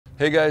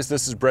Hey guys,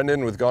 this is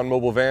Brendan with Gone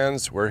Mobile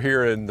Vans. We're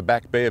here in the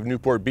back bay of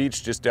Newport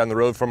Beach, just down the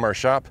road from our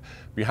shop.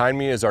 Behind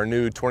me is our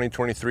new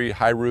 2023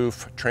 high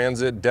roof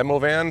transit demo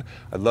van.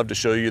 I'd love to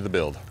show you the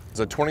build.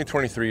 It's a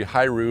 2023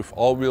 high roof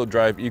all-wheel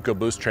drive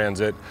EcoBoost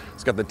Transit.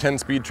 It's got the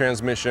 10-speed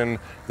transmission,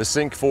 the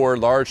Sync 4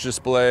 large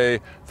display,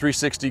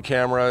 360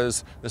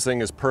 cameras. This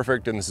thing is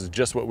perfect, and this is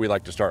just what we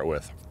like to start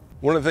with.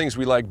 One of the things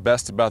we like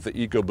best about the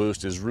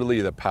EcoBoost is really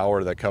the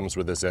power that comes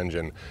with this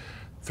engine.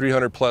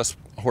 300 plus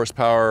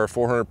horsepower,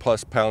 400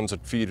 plus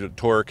pounds-feet of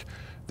torque.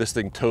 This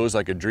thing tows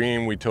like a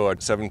dream. We tow a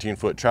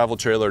 17-foot travel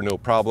trailer, no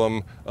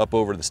problem, up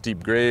over the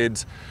steep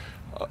grades.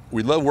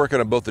 We love working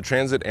on both the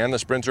Transit and the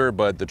Sprinter,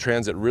 but the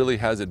Transit really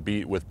has it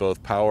beat with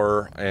both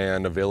power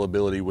and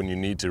availability when you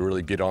need to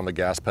really get on the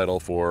gas pedal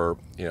for,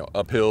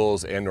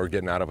 uphills and or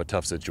getting out of a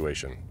tough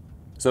situation.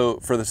 So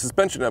for the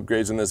suspension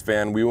upgrades in this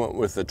van, we went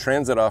with the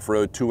Transit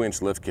Off-Road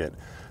 2-inch lift kit.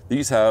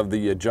 These have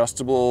the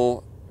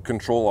adjustable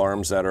control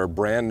arms that are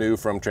brand new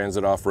from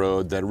Transit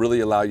Off-Road that really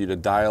allow you to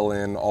dial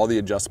in all the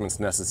adjustments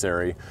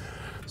necessary.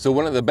 So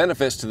one of the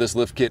benefits to this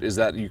lift kit is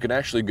that you can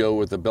actually go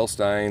with the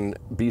Bilstein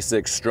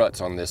B6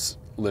 struts on this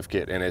lift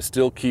kit, and it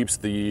still keeps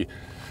the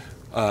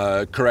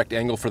correct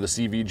angle for the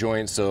CV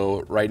joint.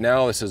 So right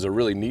now this is a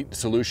really neat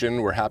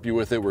solution. We're happy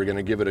with it. We're going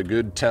to give it a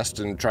good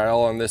test and trial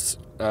on this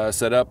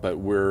setup, but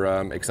we're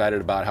excited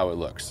about how it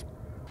looks.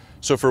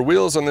 So for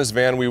wheels on this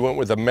van, we went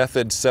with the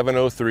Method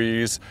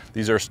 703s.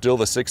 These are still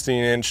the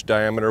 16-inch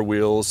diameter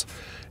wheels,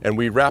 and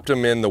we wrapped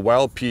them in the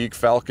Wild Peak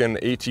Falcon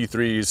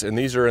AT3s, and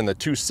these are in the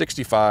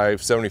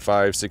 265,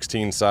 75,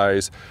 16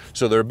 size.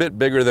 So they're a bit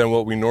bigger than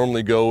what we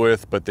normally go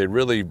with, but they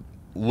really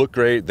look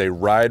great, they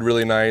ride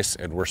really nice,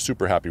 and we're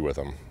super happy with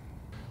them.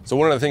 So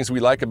one of the things we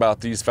like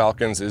about these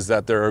Falcons is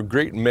that they're a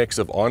great mix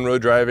of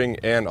on-road driving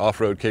and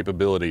off-road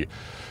capability.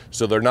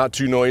 So they're not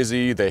too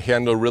noisy, they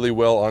handle really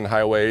well on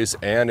highways,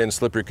 and in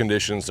slippery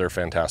conditions, they're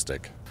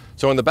fantastic.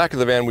 So on the back of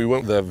the van, we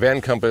went with the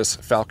Van Compass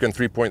Falcon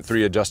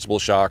 3.3 adjustable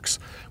shocks.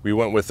 We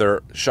went with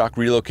their shock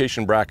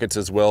relocation brackets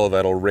as well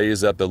that'll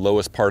raise up the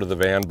lowest part of the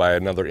van by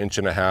another 1.5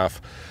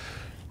 inches.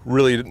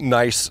 Really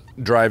nice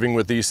driving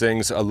with these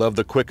things. I love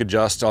the quick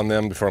adjust on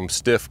them from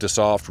stiff to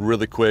soft,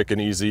 really quick and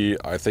easy.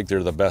 I think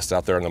they're the best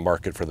out there in the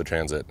market for the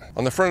Transit.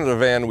 On the front of the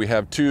van, we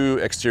have two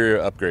exterior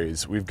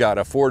upgrades. We've got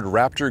a Ford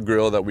Raptor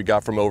grille that we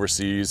got from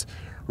overseas,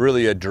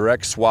 really a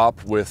direct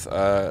swap with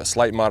a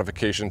slight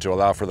modification to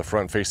allow for the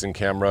front-facing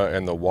camera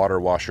and the water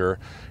washer.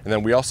 And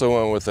then we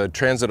also went with a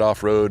Transit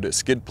Off-Road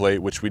skid plate,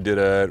 which we did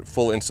a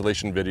full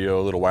installation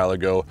video a little while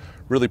ago.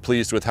 Really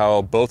pleased with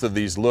how both of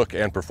these look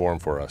and perform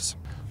for us.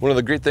 One of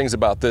the great things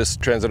about this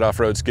Transit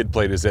Off-Road skid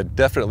plate is it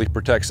definitely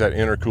protects that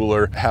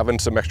intercooler. Having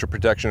some extra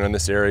protection in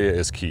this area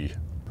is key.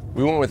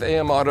 We went with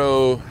AM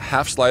Auto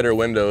half slider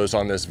windows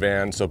on this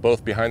van, so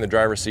both behind the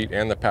driver's seat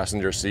and the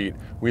passenger seat.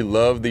 We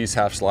love these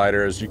half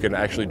sliders. You can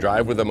actually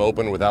drive with them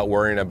open without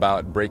worrying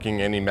about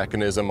breaking any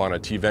mechanism on a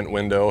T-vent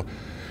window.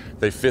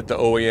 They fit the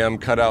OEM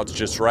cutouts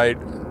just right.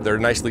 They're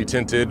nicely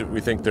tinted.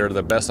 We think they're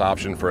the best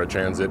option for a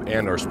Transit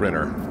and our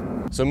Sprinter.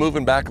 So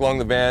moving back along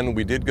the van,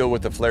 we did go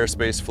with the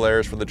FlareSpace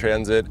flares for the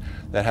Transit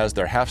that has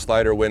their half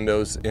slider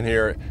windows in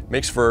here.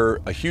 Makes for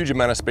a huge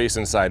amount of space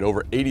inside,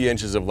 over 80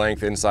 inches of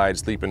length inside,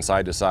 sleeping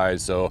side to side.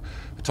 So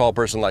a tall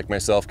person like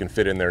myself can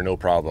fit in there no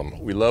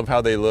problem. We love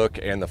how they look,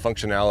 and the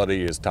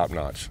functionality is top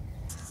notch.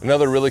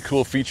 Another really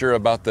cool feature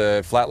about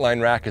the Flatline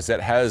rack is that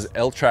it has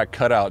L-track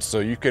cutouts,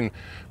 so you can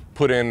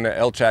put in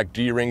L-track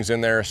D-rings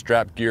in there,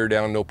 strap gear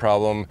down no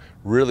problem.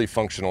 Really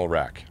functional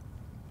rack.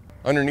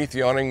 Underneath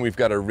the awning, we've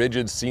got a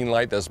rigid scene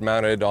light that's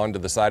mounted onto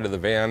the side of the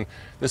van.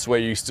 This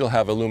way you still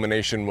have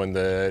illumination when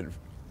the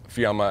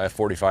Fiamma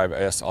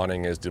F45S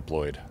awning is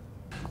deployed.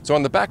 So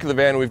on the back of the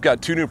van, we've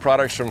got two new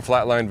products from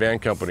Flatline Van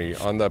Company.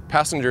 On the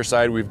passenger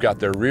side, we've got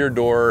their rear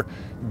door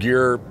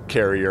gear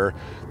carrier.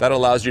 That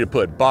allows you to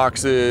put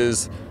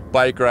boxes,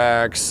 bike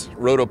racks,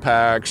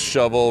 Rotopacks,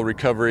 shovel,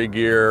 recovery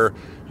gear,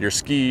 your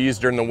skis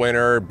during the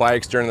winter,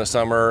 bikes during the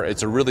summer.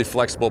 It's a really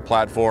flexible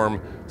platform,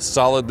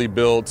 solidly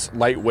built,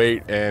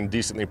 lightweight, and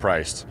decently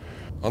priced.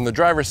 On the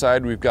driver's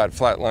side, we've got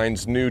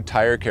Flatline's new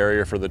tire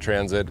carrier for the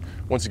Transit.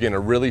 Once again, a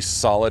really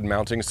solid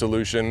mounting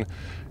solution.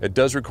 It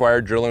does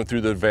require drilling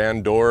through the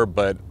van door,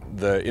 but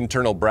the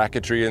internal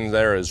bracketry in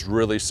there is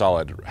really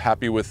solid.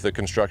 Happy with the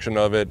construction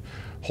of it.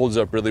 Holds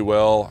up really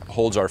well,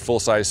 holds our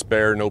full-size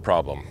spare, no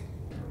problem.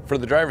 For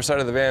the driver's side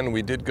of the van,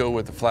 we did go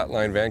with the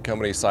Flatline Van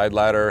Company side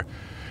ladder.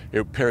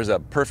 It pairs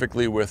up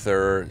perfectly with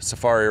their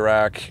Safari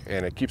rack,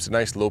 and it keeps a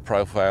nice low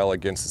profile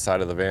against the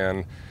side of the van.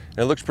 And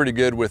it looks pretty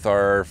good with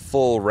our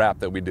full wrap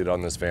that we did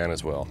on this van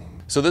as well.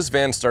 So this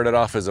van started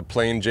off as a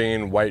plain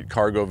Jane white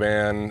cargo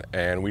van,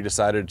 and we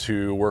decided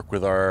to work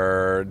with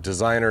our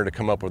designer to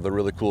come up with a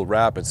really cool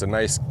wrap. It's a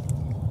nice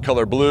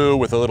color blue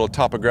with a little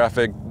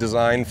topographic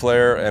design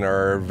flair and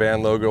our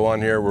van logo on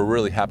here. We're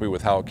really happy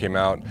with how it came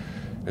out.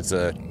 It's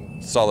a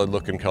solid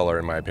looking color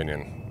in my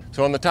opinion.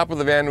 So on the top of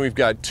the van, we've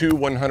got two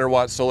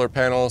 100-watt solar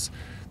panels.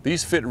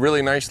 These fit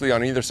really nicely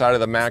on either side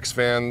of the Max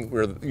fan.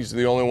 These are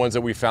the only ones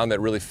that we found that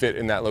really fit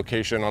in that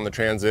location on the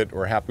Transit.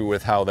 We're happy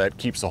with how that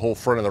keeps the whole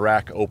front of the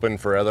rack open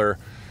for other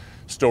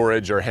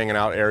storage or hanging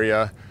out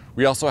area.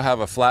 We also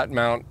have a flat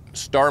mount,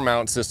 star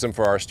mount system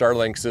for our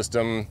Starlink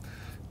system.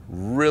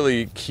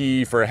 Really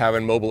key for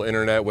having mobile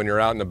internet when you're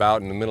out and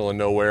about in the middle of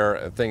nowhere.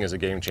 The thing is a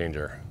game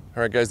changer.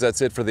 All right guys,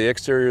 that's it for the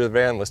exterior of the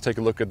van. Let's take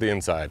a look at the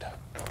inside.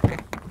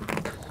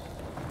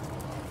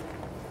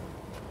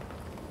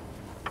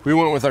 We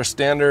went with our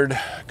standard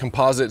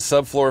composite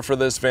subfloor for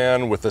this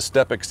van with a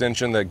step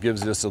extension that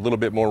gives us a little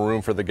bit more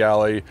room for the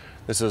galley.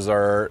 This is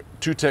our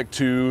 2Tech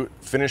 2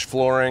 finished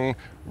flooring.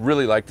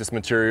 Really like this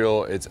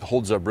material. It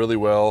holds up really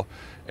well,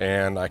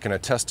 and I can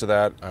attest to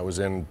that. I was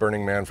in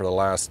Burning Man for the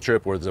last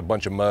trip where there's a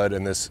bunch of mud,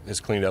 and this is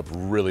cleaned up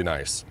really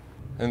nice.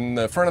 In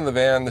the front of the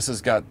van, this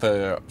has got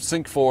the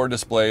Sync 4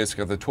 display. It's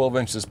got the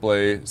 12-inch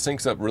display.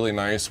 Syncs up really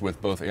nice with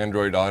both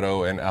Android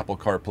Auto and Apple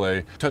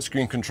CarPlay.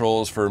 Touchscreen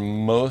controls for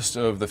most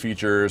of the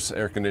features,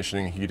 air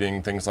conditioning,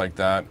 heating, things like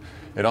that.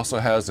 It also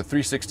has a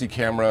 360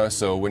 camera,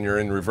 so when you're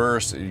in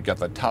reverse, you got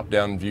the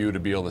top-down view to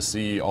be able to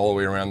see all the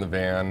way around the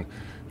van.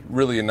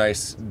 Really a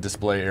nice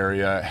display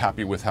area.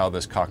 Happy with how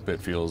this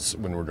cockpit feels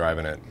when we're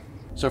driving it.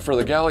 So for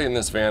the galley in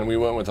this van, we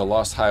went with a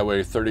Lost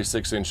Highway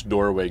 36-inch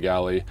doorway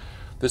galley.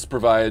 This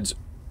provides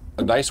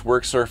a nice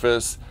work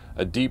surface,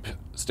 a deep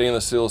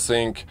stainless steel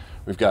sink.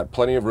 We've got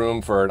plenty of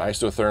room for an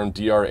isotherm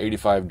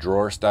DR85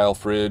 drawer style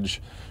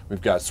fridge.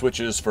 We've got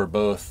switches for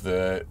both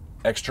the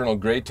external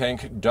gray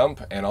tank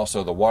dump and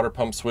also the water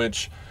pump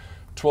switch,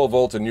 12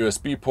 volt and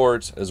USB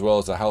ports, as well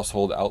as a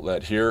household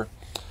outlet here.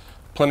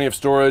 Plenty of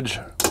storage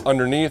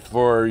underneath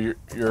for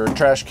your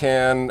trash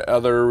can,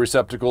 other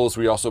receptacles.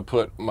 We also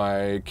put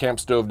my camp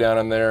stove down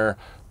in there,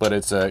 but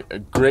it's a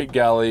great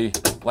galley,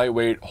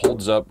 lightweight,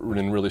 holds up,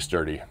 and really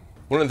sturdy.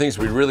 One of the things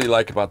we really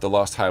like about the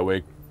Lost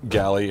Highway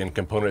galley and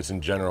components in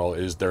general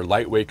is their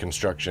lightweight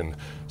construction.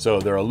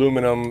 So they're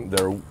aluminum,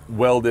 they're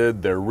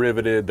welded, they're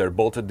riveted, they're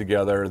bolted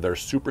together, they're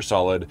super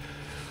solid.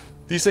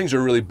 These things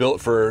are really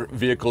built for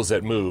vehicles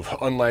that move.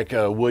 Unlike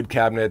a wood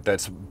cabinet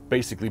that's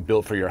basically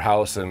built for your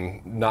house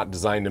and not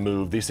designed to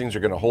move, these things are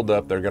going to hold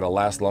up, they're going to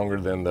last longer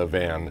than the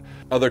van.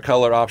 Other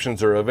color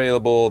options are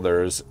available.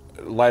 There's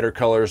lighter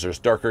colors, there's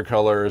darker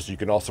colors. You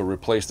can also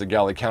replace the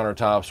galley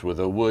countertops with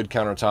a wood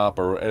countertop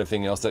or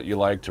anything else that you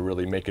like to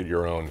really make it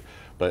your own.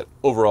 But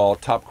overall,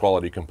 top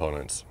quality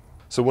components.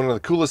 So one of the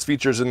coolest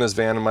features in this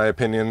van, in my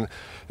opinion,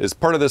 is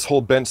part of this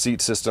whole bench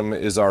seat system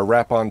is our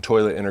wrap-on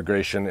toilet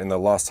integration in the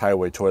Lost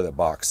Highway toilet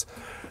box.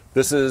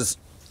 This is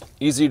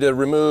easy to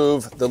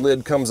remove. The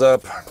lid comes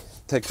up,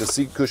 take the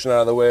seat cushion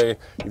out of the way.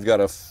 You've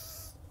got a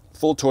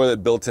full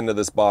toilet built into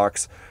this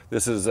box.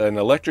 This is an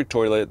electric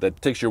toilet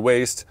that takes your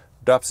waste,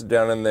 drops it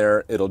down in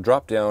there, it'll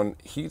drop down,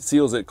 heat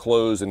seals it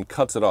closed and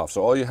cuts it off.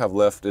 So all you have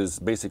left is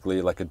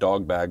basically like a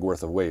dog bag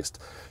worth of waste.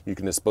 You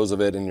can dispose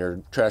of it in your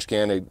trash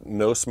can,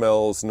 no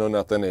smells, no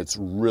nothing. It's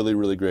really,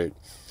 really great.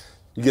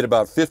 You get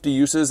about 50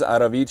 uses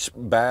out of each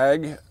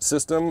bag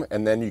system,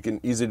 and then you can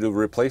easily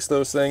replace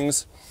those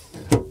things.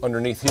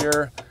 Underneath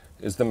here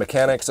is the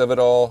mechanics of it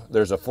all.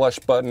 There's a flush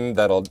button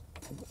that'll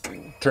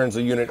turns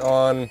the unit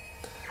on.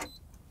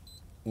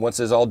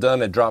 Once it's all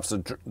done, it drops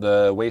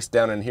the waste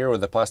down in here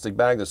with a plastic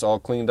bag that's all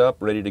cleaned up,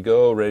 ready to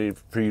go, ready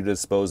for you to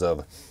dispose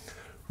of.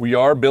 We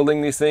are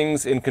building these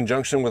things in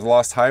conjunction with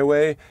Lost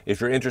Highway.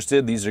 If you're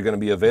interested, these are going to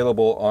be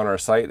available on our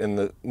site in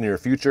the near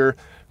future,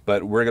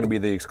 but we're going to be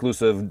the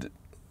exclusive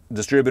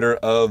distributor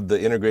of the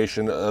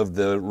integration of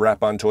the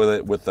wrap-on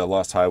toilet with the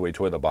Lost Highway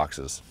toilet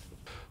boxes.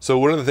 So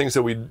one of the things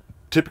that we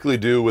typically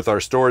do with our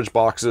storage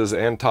boxes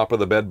and top of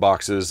the bed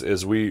boxes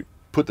is we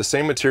put the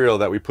same material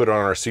that we put on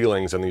our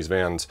ceilings in these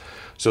vans.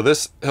 So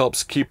this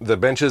helps keep the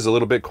benches a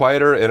little bit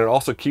quieter, and it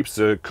also keeps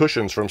the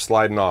cushions from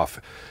sliding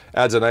off.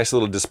 Adds a nice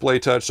little display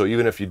touch, so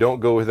even if you don't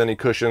go with any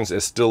cushions,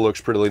 it still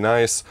looks pretty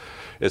nice.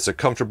 It's a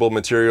comfortable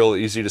material,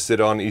 easy to sit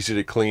on, easy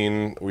to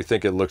clean. We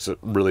think it looks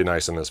really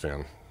nice in this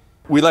van.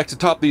 We like to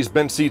top these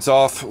bench seats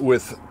off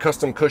with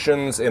custom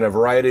cushions in a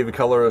variety of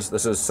colors.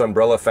 This is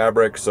Sunbrella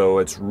fabric, so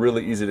it's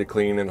really easy to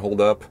clean and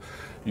hold up.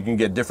 You can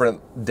get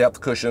different depth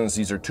cushions.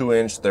 These are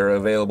 2-inch. They're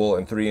available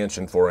in 3-inch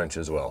and 4-inch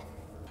as well.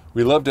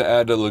 We love to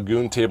add a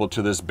lagoon table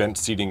to this bench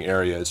seating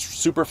area. It's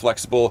super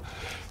flexible,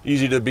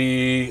 easy to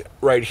be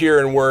right here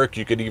and work.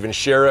 You could even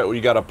share it.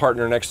 You got a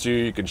partner next to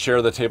you. You can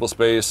share the table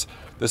space.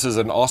 This is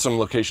an awesome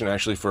location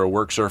actually for a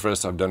work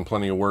surface. I've done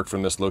plenty of work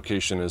from this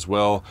location as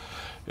well.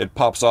 It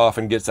pops off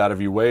and gets out of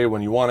your way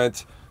when you want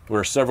it. There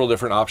are several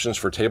different options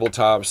for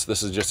tabletops.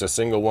 This is just a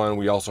single one.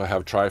 We also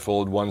have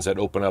trifold ones that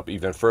open up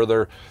even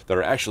further that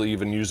are actually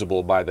even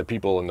usable by the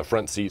people in the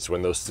front seats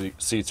when those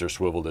seats are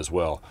swiveled as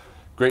well.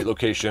 Great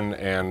location,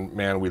 and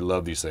man, we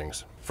love these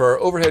things. For our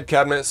overhead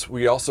cabinets,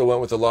 we also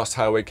went with the Lost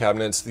Highway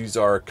cabinets. These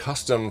are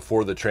custom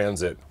for the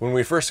Transit. When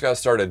we first got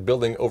started,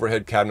 building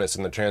overhead cabinets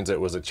in the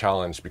Transit was a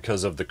challenge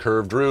because of the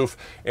curved roof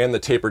and the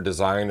tapered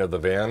design of the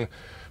van.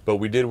 but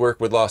we did work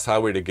with Lost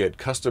Highway to get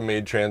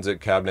custom-made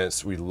transit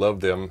cabinets. We love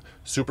them.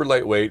 Super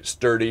lightweight,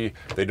 sturdy,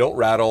 they don't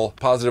rattle,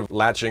 positive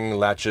latching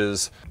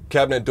latches.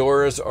 Cabinet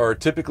doors are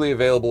typically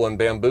available in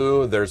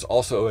bamboo. There's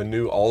also a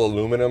new all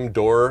aluminum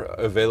door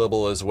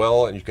available as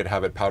well, and you could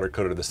have it powder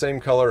coated the same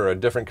color or a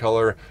different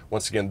color.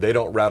 Once again, they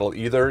don't rattle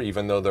either,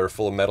 even though they're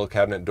full metal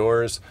cabinet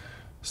doors.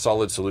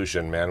 Solid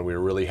solution, man. We're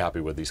really happy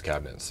with these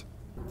cabinets.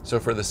 So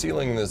for the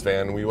ceiling in this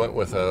van, we went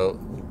with a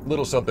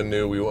little something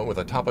new. We went with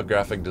a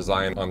topographic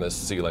design on this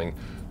ceiling.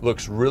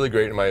 Looks really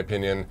great in my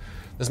opinion.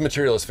 This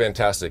material is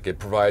fantastic. It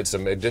provides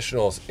some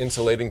additional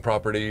insulating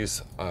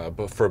properties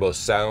for both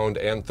sound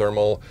and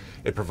thermal.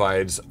 It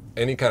provides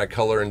any kind of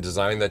color and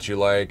design that you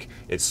like.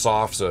 It's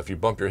soft, so if you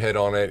bump your head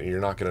on it, you're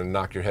not going to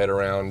knock your head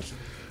around.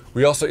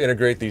 We also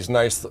integrate these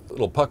nice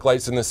little puck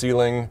lights in the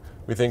ceiling.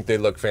 We think they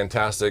look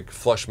fantastic.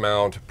 Flush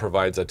mount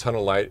provides a ton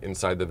of light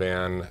inside the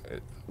van.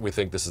 We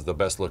think this is the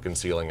best looking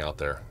ceiling out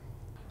there.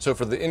 So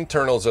for the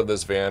internals of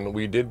this van,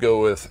 we did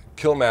go with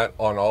Kilmat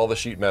on all the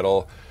sheet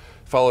metal,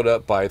 followed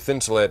up by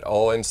Thinsulate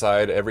all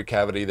inside every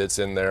cavity that's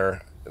in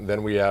there. And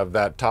then we have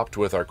that topped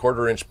with our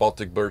 1/4-inch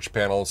Baltic birch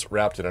panels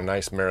wrapped in a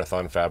nice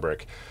Marathon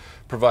fabric.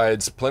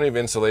 Provides plenty of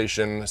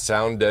insulation,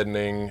 sound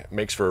deadening,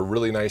 makes for a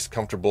really nice,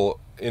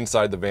 comfortable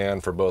inside the van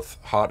for both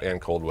hot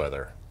and cold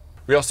weather.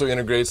 We also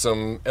integrate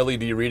some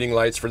LED reading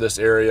lights for this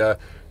area.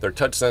 They're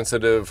touch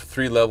sensitive,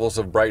 3 levels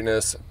of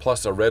brightness,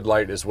 plus a red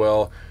light as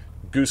well.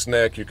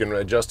 Gooseneck, you can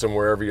adjust them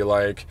wherever you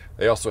like.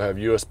 They also have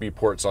USB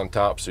ports on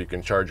top so you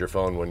can charge your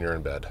phone when you're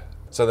in bed.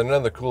 So then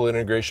another cool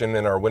integration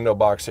in our window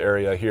box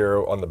area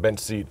here on the bench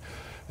seat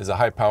is a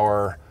high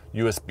power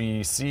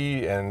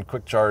USB-C and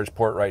quick charge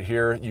port right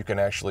here. You can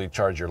actually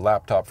charge your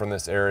laptop from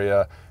this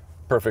area.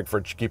 Perfect for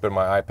keeping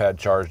my iPad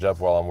charged up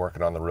while I'm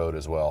working on the road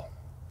as well.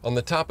 On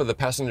the top of the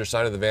passenger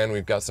side of the van,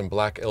 we've got some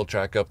black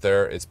L-track up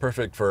there. It's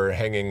perfect for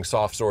hanging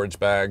soft storage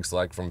bags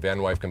like from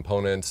Van Wife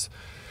Components.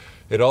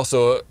 It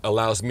also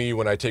allows me,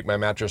 when I take my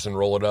mattress and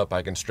roll it up,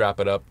 I can strap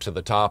it up to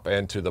the top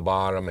and to the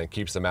bottom and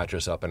keeps the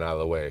mattress up and out of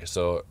the way.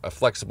 So a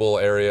flexible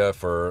area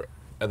for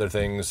other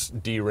things,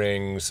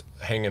 D-rings,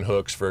 hanging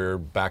hooks for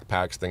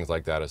backpacks, things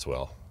like that as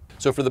well.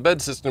 So for the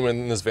bed system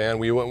in this van,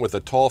 we went with the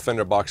tall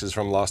fender boxes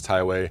from Lost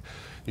Highway.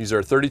 These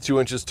are 32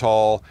 inches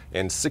tall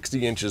and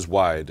 60 inches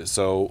wide.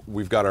 So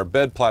we've got our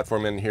bed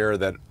platform in here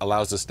that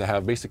allows us to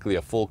have basically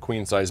a full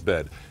queen size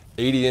bed.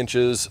 80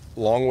 inches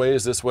long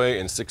ways this way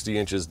and 60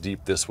 inches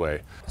deep this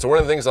way. So one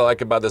of the things I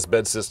like about this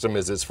bed system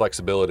is its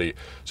flexibility.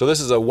 So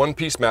this is a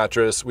one-piece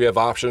mattress. We have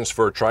options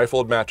for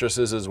trifold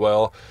mattresses as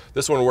well.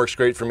 This one works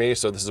great for me,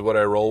 so this is what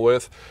I roll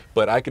with.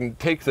 But I can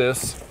take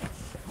this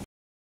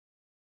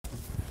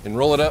and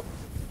roll it up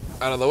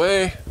out of the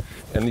way,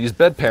 and these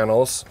bed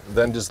panels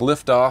then just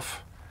lift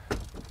off,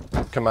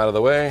 come out of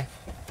the way,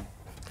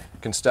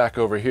 can stack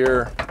over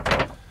here.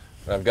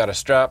 And I've got a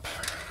strap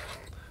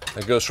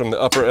that goes from the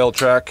upper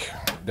L-track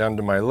down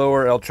to my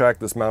lower L-track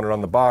that's mounted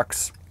on the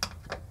box.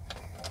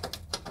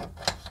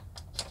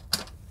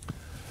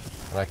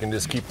 And I can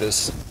just keep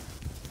this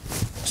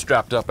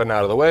strapped up and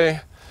out of the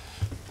way.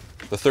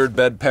 The third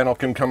bed panel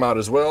can come out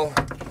as well.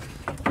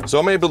 So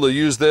I'm able to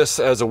use this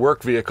as a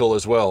work vehicle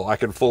as well. I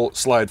can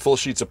slide full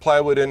sheets of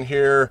plywood in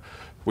here.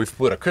 We've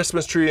put a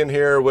Christmas tree in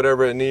here,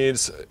 whatever it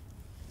needs.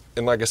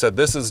 And like I said,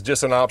 this is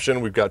just an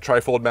option. We've got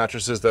trifold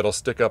mattresses that'll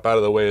stick up out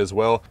of the way as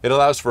well. It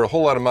allows for a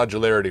whole lot of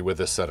modularity with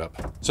this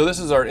setup. So this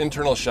is our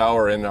internal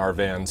shower in our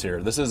vans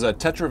here. This is a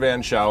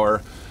Tetravan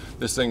shower.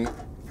 This thing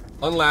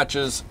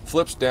unlatches,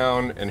 flips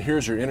down, and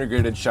here's your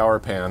integrated shower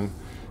pan.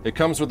 It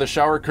comes with a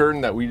shower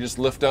curtain that we just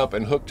lift up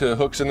and hook to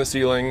hooks in the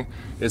ceiling.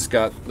 It's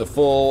got the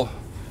full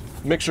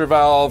mixer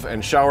valve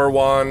and shower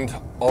wand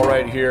all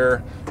right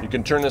here. You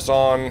can turn this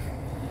on.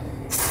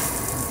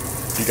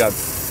 You got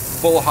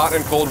full hot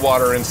and cold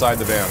water inside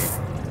the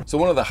van. So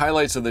one of the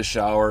highlights of this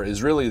shower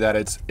is really that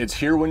it's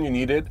here when you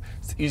need it.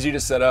 It's easy to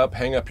set up,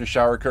 hang up your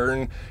shower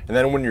curtain, and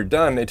then when you're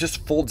done, it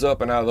just folds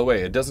up and out of the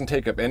way. It doesn't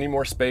take up any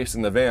more space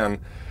in the van.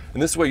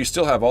 And this way you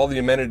still have all the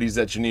amenities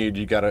that you need.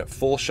 You got a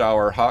full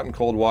shower, hot and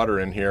cold water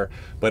in here,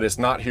 but it's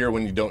not here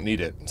when you don't need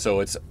it.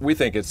 So we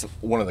think it's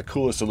one of the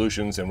coolest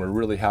solutions, and we're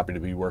really happy to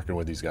be working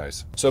with these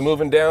guys. So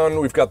moving down,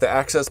 we've got the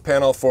access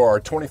panel for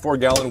our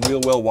 24-gallon wheel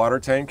well water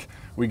tank.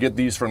 We get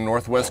these from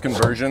Northwest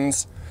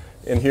Conversions.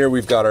 In here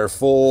we've got our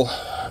full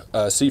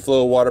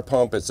Seaflow water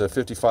pump. It's a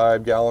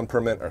 5 gallon per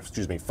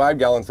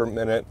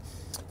minute,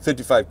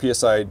 55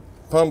 PSI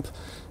pump.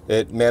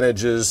 It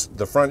manages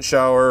the front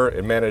shower,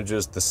 it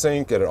manages the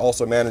sink, and it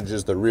also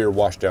manages the rear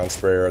washdown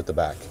sprayer at the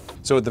back.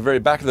 So at the very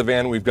back of the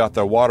van, we've got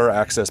the water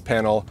access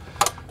panel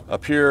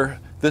up here.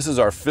 This is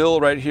our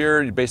fill right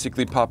here. You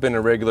basically pop in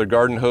a regular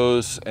garden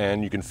hose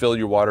and you can fill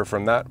your water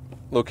from that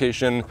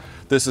location.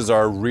 This is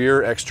our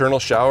rear external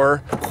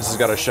shower. This has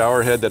got a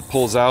shower head that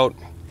pulls out,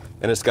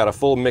 and it's got a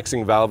full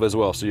mixing valve as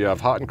well. So you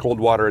have hot and cold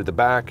water at the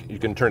back. You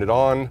can turn it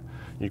on,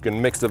 you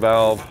can mix the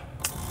valve,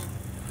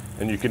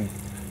 and you can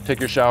take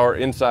your shower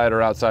inside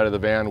or outside of the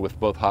van with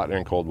both hot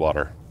and cold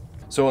water.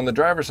 So on the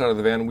driver's side of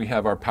the van, we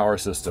have our power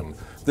system.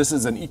 This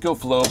is an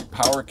EcoFlow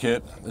power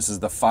kit. This is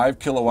the 5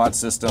 kilowatt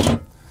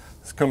system.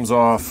 This comes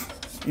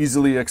off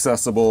easily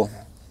accessible.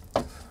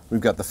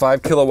 We've got the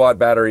 5 kilowatt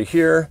battery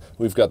here.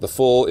 We've got the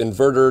full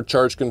inverter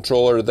charge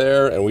controller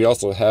there, and we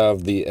also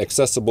have the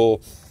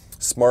accessible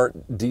smart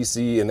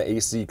DC and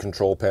AC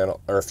control panel,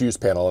 or fuse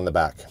panel in the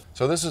back.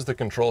 So this is the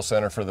control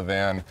center for the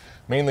van,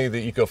 mainly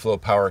the EcoFlow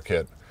Power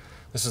Kit.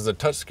 This is a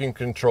touchscreen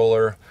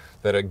controller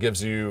that it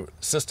gives you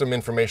system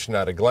information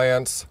at a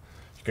glance.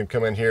 You can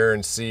come in here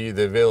and see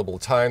the available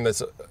time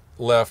that's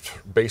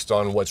left based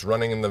on what's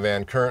running in the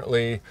van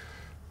currently.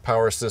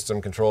 Power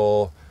system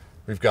control.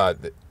 We've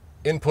got the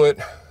input,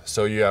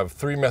 so you have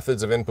 3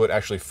 methods of input,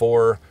 actually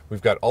 4.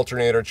 We've got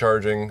alternator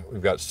charging,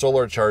 we've got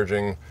solar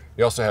charging,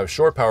 you also have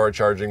shore power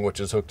charging, which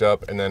is hooked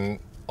up, and then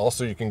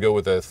also you can go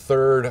with a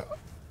 3rd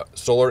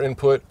solar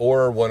input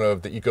or one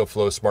of the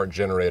EcoFlow smart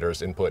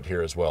generators input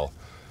here as well.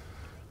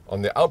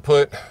 On the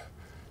output,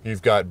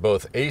 you've got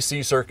both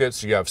AC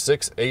circuits, you have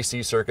 6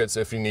 AC circuits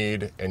if you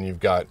need, and you've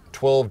got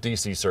 12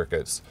 DC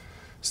circuits.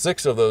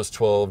 6 of those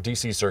 12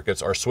 DC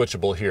circuits are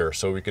switchable here,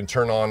 so we can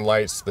turn on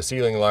lights, the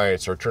ceiling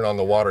lights, or turn on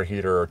the water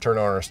heater, or turn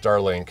on our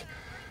Starlink.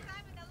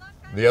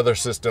 The other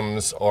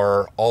systems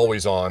are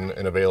always on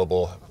and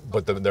available,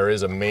 but there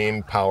is a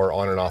main power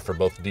on and off for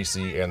both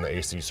DC and the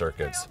AC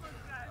circuits.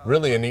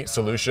 Really a neat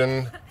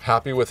solution.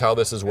 Happy with how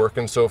this is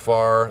working so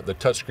far. The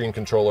touchscreen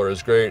controller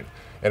is great,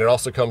 and it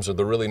also comes with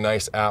a really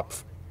nice app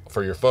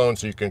for your phone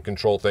so you can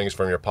control things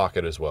from your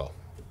pocket as well.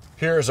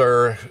 Here's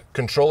our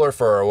controller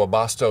for our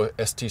Webasto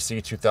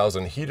STC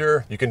 2000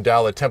 heater. You can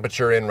dial the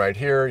temperature in right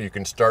here. You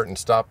can start and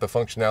stop the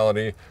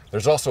functionality.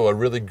 There's also a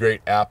really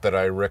great app that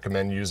I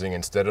recommend using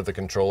instead of the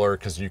controller,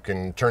 because you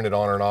can turn it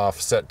on and off,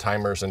 set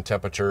timers and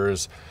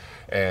temperatures,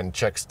 and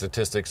check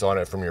statistics on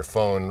it from your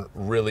phone.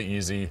 Really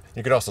easy.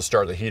 You can also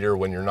start the heater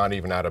when you're not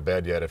even out of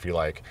bed yet if you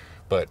like,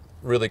 but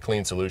really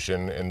clean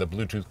solution, and the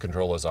Bluetooth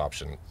control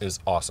option is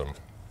awesome.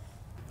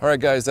 All right,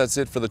 guys, that's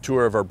it for the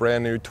tour of our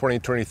brand new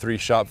 2023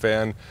 shop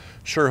van.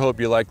 Sure hope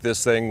you like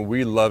this thing.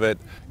 We love it.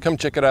 Come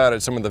check it out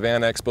at some of the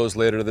van expos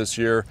later this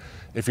year.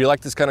 If you like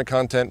this kind of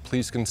content,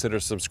 please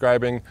consider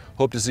subscribing.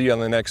 Hope to see you on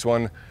the next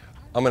one.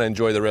 I'm gonna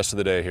enjoy the rest of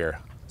the day here.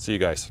 See you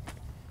guys.